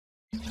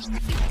বন্ধুরা,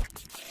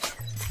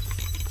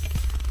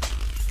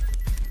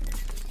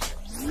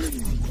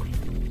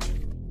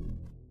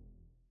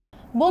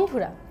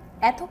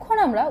 এতক্ষণ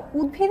আমরা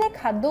উদ্ভিদের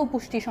খাদ্য ও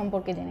পুষ্টি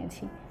সম্পর্কে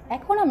জেনেছি।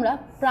 এখন আমরা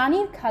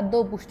প্রাণীর খাদ্য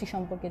ও পুষ্টি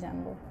সম্পর্কে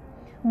জানব।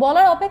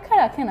 বলার অপেক্ষা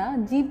রাখে না,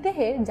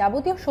 জীবদেহের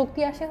যাবতীয়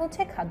শক্তি আসে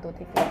হচ্ছে খাদ্য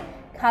থেকে।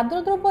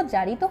 খাদ্যদ্রব্য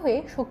জারিত হয়ে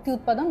শক্তি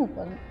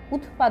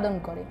উৎপাদন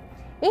করে।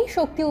 এই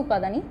শক্তি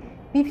উৎপাদনই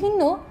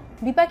বিভিন্ন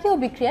বিপাকীয়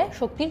বিক্রিয়ায়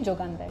শক্তির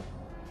যোগান দেয়।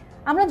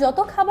 আমরা যত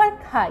খাবার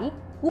খাই,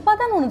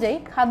 উপাদান অনুযায়ী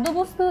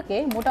খাদ্যবস্তুকে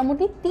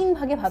মোটামুটি 3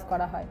 ভাগে ভাগ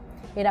করা হয়।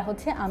 এরা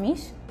হচ্ছে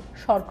আমিষ,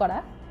 শর্করা,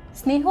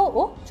 স্নেহ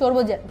ও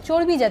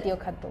চর্বি জাতীয়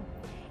খাদ্য।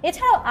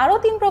 এছাড়াও আরও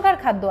 3 প্রকার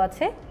খাদ্য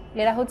আছে।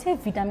 এরা হচ্ছে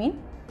ভিটামিন,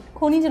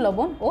 খনিজ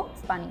লবণ ও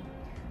পানি।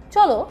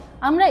 চলো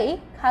আমরা এই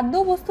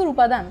খাদ্যবস্তুর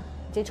উপাদান,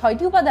 যে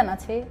 6টি উপাদান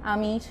আছে,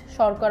 আমিষ,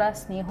 শর্করা,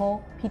 স্নেহ,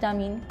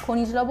 ভিটামিন,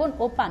 খনিজ লবণ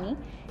ও পানি,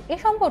 এ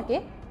সম্পর্কে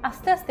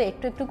আস্তে আস্তে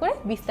একটু একটু করে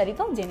বিস্তারিত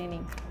জেনে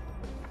নিই।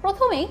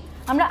 প্রথমেই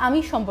আমরা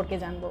আমিষ সম্পর্কে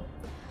জানব।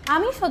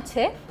 আমিষ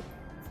হচ্ছে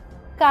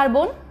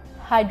কার্বন,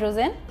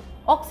 হাইড্রোজেন,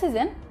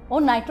 অক্সিজেন ও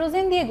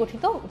নাইট্রোজেন দিয়ে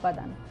গঠিত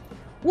উপাদান।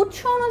 উৎস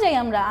অনুযায়ী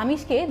আমরা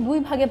আমিষকে 2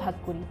 ভাগে ভাগ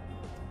করি।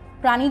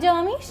 প্রাণীজ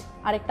আমিষ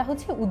আর একটা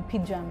হচ্ছে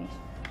উদ্ভিজ্জ আমিষ।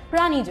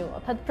 প্রাণীজ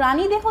অর্থাৎ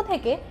প্রাণী দেহ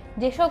থেকে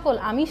যে সকল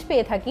আমিষ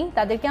পেয়ে থাকি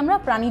তাদেরকে আমরা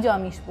প্রাণীজ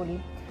আমিষ বলি।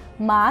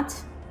 মাছ,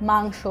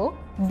 মাংস,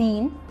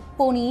 ডিম,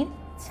 পনির,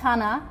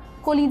 ছানা,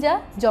 কলিজা,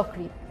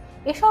 যকৃৎ,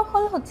 এ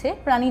সকল হচ্ছে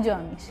প্রাণীজ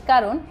আমিষ,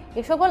 কারণ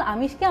এ সকল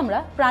আমিষকে আমরা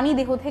প্রাণী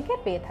দেহ থেকে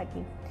পেয়ে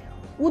থাকি।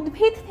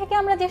 উদ্ভিদ থেকে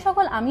আমরা যে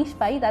সকল আমিষ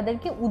পাই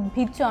তাদেরকে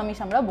উদ্ভিজ্জ আমিষ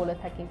আমরা বলে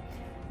থাকি।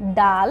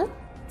 ডাল,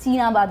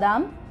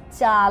 চীনাবাদাম,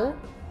 চাল,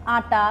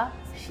 আটা,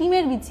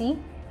 শিমের বিচি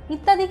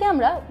ইত্যাদিকে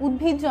আমরা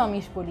উদ্ভিজ্জ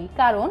আমিষ বলি,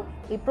 কারণ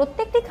এই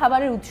প্রত্যেকটি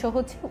খাবারের উৎস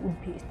হচ্ছে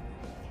উদ্ভিদ।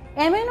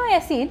 অ্যামাইনো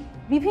অ্যাসিড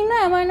বিভিন্ন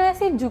অ্যামাইনো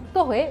অ্যাসিড যুক্ত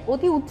হয়ে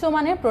অতি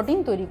উচ্চমানের প্রোটিন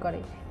তৈরি করে,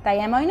 তাই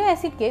অ্যামাইনো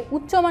অ্যাসিডকে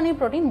উচ্চমানের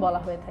প্রোটিন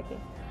বলা হয়ে থাকে।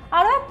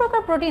 আরও এক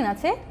প্রকার প্রোটিন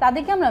আছে,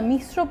 তাদেরকে আমরা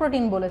মিশ্র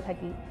প্রোটিন বলে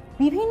থাকি।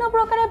 বিভিন্ন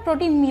প্রকারের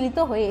প্রোটিন মিলিত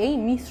হয়ে এই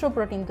মিশ্র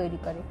প্রোটিন তৈরি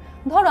করে।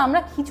 ধরো আমরা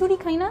খিচুড়ি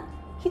খাই না,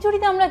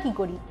 খিচুড়িতে আমরা কি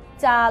করি?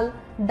 চাল,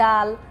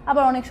 ডাল,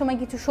 আবার অনেক সময়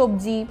কিছু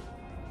সবজি,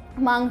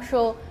 মাংস,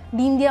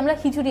 ডিম দিয়ে আমরা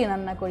খিচুড়ি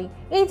রান্না করি।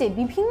 এই যে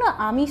বিভিন্ন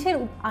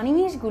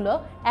আমিষগুলো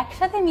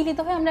একসাথে মিলিত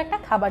হয়ে আমরা একটা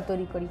খাবার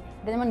তৈরি করি।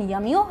 এটা যেমন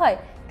ইয়ামিও হয়,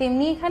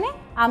 তেমনি এখানে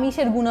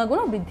আমিষের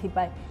গুণাগুণও বৃদ্ধি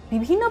পায়।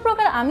 বিভিন্ন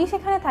প্রকার আমিষ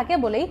এখানে থাকে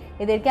বলেই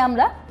এদেরকে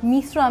আমরা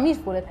মিশ্র আমিষ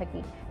বলে থাকি।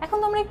 এখন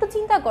তোমরা একটু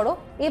চিন্তা করো,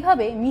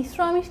 এভাবে মিশ্র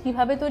আমিষ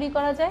কিভাবে তৈরি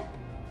করা যায়?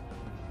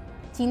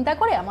 চিন্তা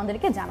করে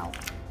আমাদেরকে জানাও।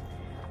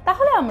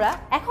 তাহলে আমরা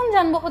এখন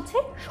জানবো হচ্ছে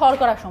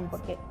শর্করা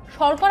সম্পর্কে।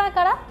 শর্করা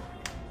কারা?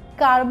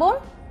 কার্বন,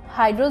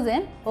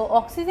 হাইড্রোজেন ও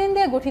অক্সিজেন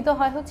দিয়ে গঠিত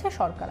হয় হচ্ছে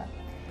শর্করা।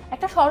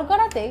 একটা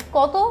শর্করাতে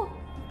কত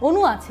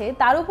অণু আছে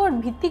তার উপর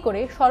ভিত্তি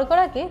করে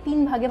শর্করাকে 3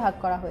 ভাগে ভাগ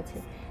করা হয়েছে।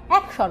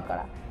 এক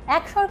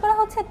শর্করা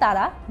হচ্ছে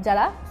তারা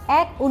যারা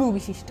 1 অণু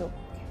বিশিষ্ট।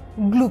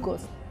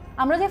 গ্লুকোজ,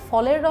 আমরা যে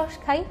ফলের রস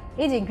খাই,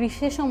 এই যে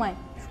গ্রীষ্মের সময়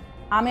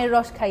আমের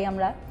রস খাই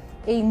আমরা,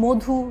 এই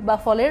মধু বা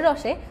ফলের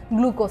রসে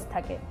গ্লুকোজ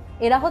থাকে,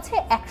 এরা হচ্ছে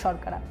 1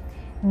 শর্করা।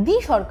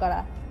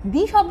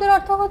 দ্বি শব্দের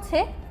অর্থ হচ্ছে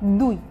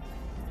 2,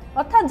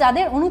 অর্থাৎ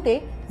যাদের অণুতে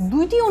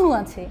 2টি অণু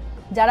আছে,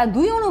 যারা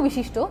 2 অণু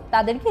বিশিষ্ট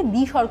তাদেরকে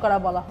দ্বি শর্করা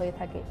বলা হয়ে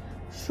থাকে।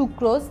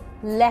 সুক্রোজ,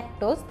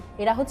 ল্যাকটোজ,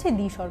 এরা হচ্ছে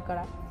দ্বি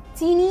শর্করা।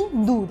 চিনি,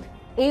 দুধ,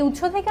 এই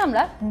উৎস থেকে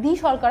আমরা দ্বি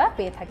শর্করা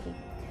পেয়ে থাকি।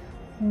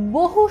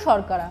 বহু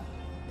শর্করা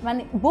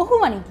বহু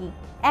মানে কি?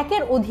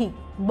 1-এর অধিক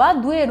বা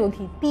 2-এর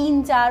অধিক, 3,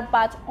 4,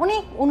 5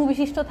 অনেক অণু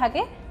বিশিষ্ট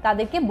থাকে,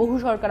 তাদেরকে বহু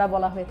শর্করা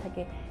বলা হয়ে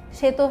থাকে।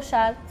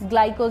 শ্বেতসার,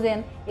 গ্লাইকোজেন,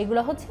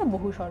 এগুলো হচ্ছে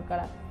বহু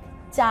শর্করা।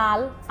 চাল,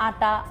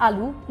 আটা,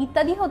 আলু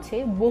ইত্যাদি হচ্ছে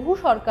বহু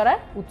শর্করার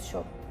উৎস।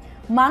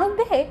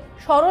 মানবদেহে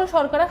সরল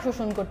শর্করা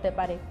শোষণ করতে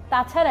পারে,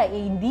 তাছাড়া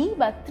এই দ্বি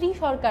বা ত্রি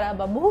শর্করা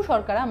বা বহু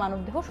শর্করা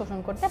মানবদেহ শোষণ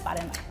করতে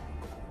পারে না।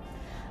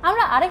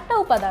 আমরা আরেকটা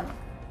উপাদান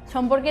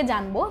সম্পর্কে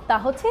জানবো, তা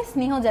হচ্ছে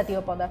স্নেহ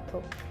জাতীয় পদার্থ।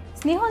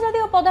 স্নেহ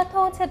জাতীয় পদার্থ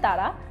হচ্ছে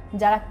তারা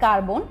যারা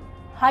কার্বন,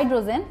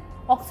 হাইড্রোজেন,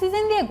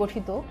 অক্সিজেন দিয়ে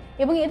গঠিত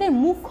এবং এদের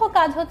মুখ্য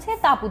কাজ হচ্ছে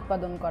তাপ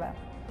উৎপাদন করা।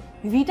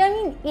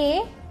 ভিটামিন এ,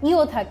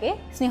 ইও থাকে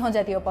স্নেহ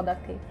জাতীয়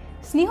পদার্থে।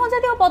 স্নেহ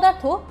জাতীয়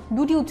পদার্থ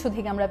 2টি উৎস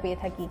থেকে আমরা পেয়ে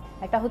থাকি,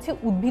 একটা হচ্ছে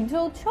উদ্ভিজ্জ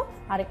উৎস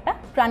আর একটা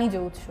প্রাণীজ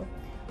উৎস।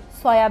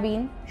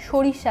 সয়াবিন,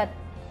 সরিষা,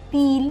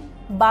 তিল,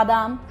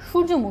 বাদাম,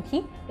 সূর্যমুখী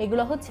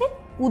এগুলো হচ্ছে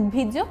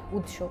উদ্ভিজ্জ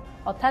উৎস,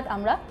 অর্থাৎ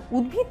আমরা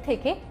উদ্ভিদ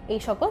থেকে এই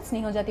সকল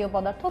স্নেহ জাতীয়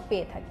পদার্থ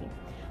পেয়ে থাকি।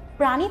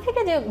 প্রাণী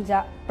থেকে যা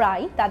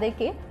প্রায়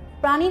তাদেরকে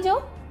প্রাণীজ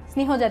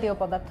স্নেহ জাতীয়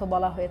পদার্থ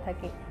বলা হয়ে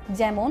থাকে,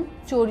 যেমন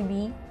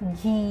চর্বি,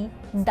 ঘি,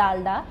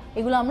 ডালডা,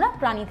 এগুলো আমরা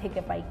প্রাণী থেকে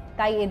পাই,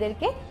 তাই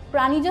এদেরকে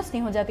প্রাণীজ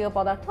স্নেহ জাতীয়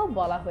পদার্থ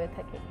বলা হয়ে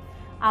থাকে।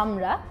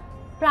 আমরা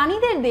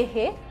প্রাণীদের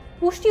দেহে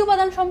পুষ্টি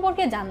উপাদান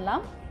সম্পর্কে জানলাম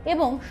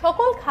এবং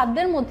সকল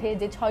খাদ্যের মধ্যে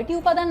যে 6টি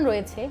উপাদান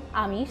রয়েছে,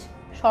 আমিষ,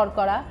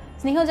 শর্করা,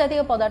 স্নেহ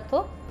জাতীয় পদার্থ,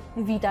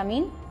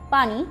 ভিটামিন,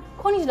 পানি,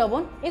 খনিজ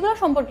লবণ, এগুলো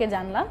সম্পর্কে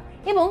জানলাম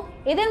এবং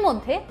এদের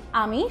মধ্যে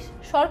আমিষ,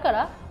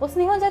 শর্করা ও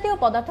স্নেহ জাতীয়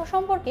পদার্থ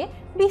সম্পর্কে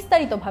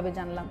বিস্তারিতভাবে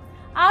জানলাম।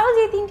 আরও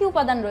যে 3টি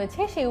উপাদান রয়েছে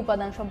সেই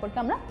উপাদান সম্পর্কে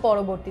আমরা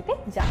পরবর্তীতে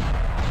জানব।